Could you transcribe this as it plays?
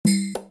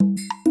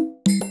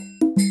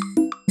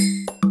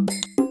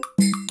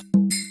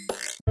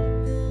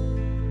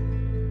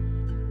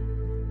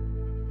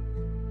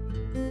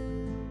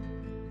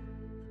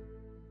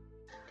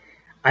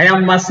I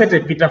am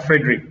Masete Peter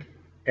Frederick,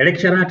 a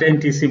lecturer at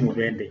NTC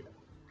Mubende.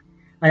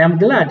 I am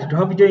glad to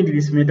have joined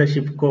this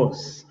mentorship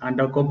course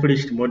and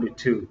accomplished Module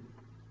 2.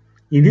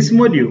 In this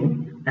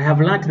module, I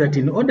have learned that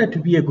in order to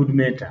be a good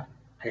mentor,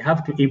 I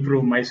have to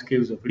improve my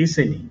skills of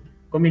listening,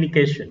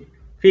 communication,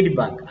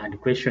 feedback,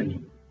 and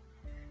questioning.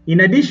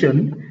 In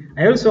addition,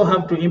 I also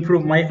have to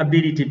improve my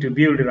ability to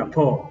build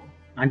rapport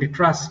and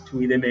trust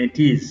with the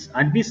mentees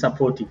and be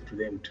supportive to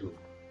them too.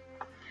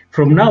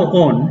 From now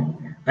on,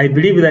 I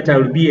believe that I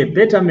will be a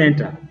better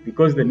mentor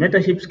because the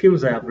mentorship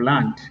skills I have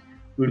learned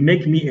will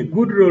make me a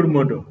good role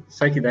model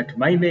such that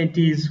my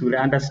mentees will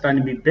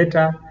understand me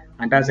better,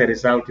 and as a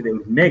result, they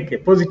will make a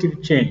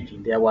positive change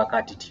in their work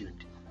attitude.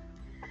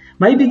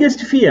 My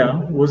biggest fear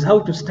was how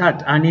to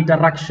start an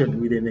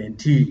interaction with a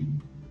mentee.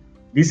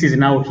 This is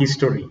now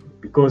history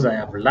because I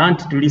have learned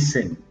to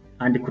listen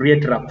and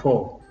create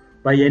rapport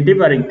by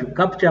endeavoring to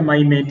capture my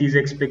mentees'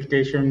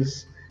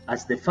 expectations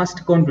as the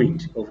first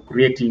conduit of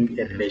creating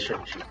a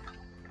relationship.